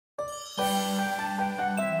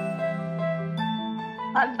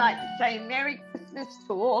I'd like to say Merry Christmas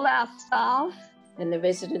to all our staff and the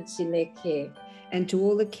residents in their care. And to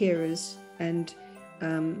all the carers and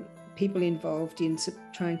people involved in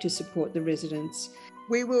trying to support the residents.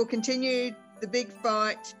 We will continue the big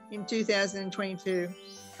fight in 2022.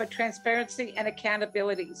 For transparency and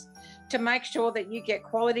accountabilities, to make sure that you get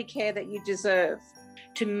quality care that you deserve.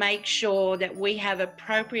 To make sure that we have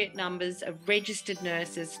appropriate numbers of registered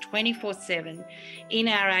nurses 24/7 in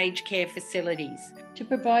our aged care facilities. To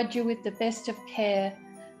provide you with the best of care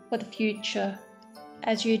for the future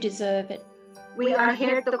as you deserve it. We are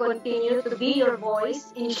here to continue to be your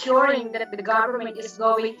voice, ensuring that the government is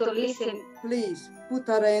going to listen. Please put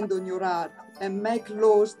a hand on your heart and make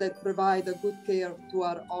laws that provide a good care to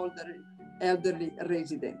our elderly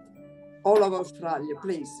residents. All of Australia,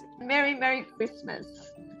 please. Merry, Merry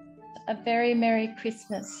Christmas. A very Merry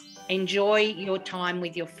Christmas. Enjoy your time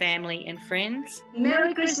with your family and friends.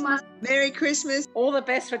 Merry Christmas. Merry Christmas. All the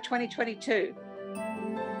best for 2022.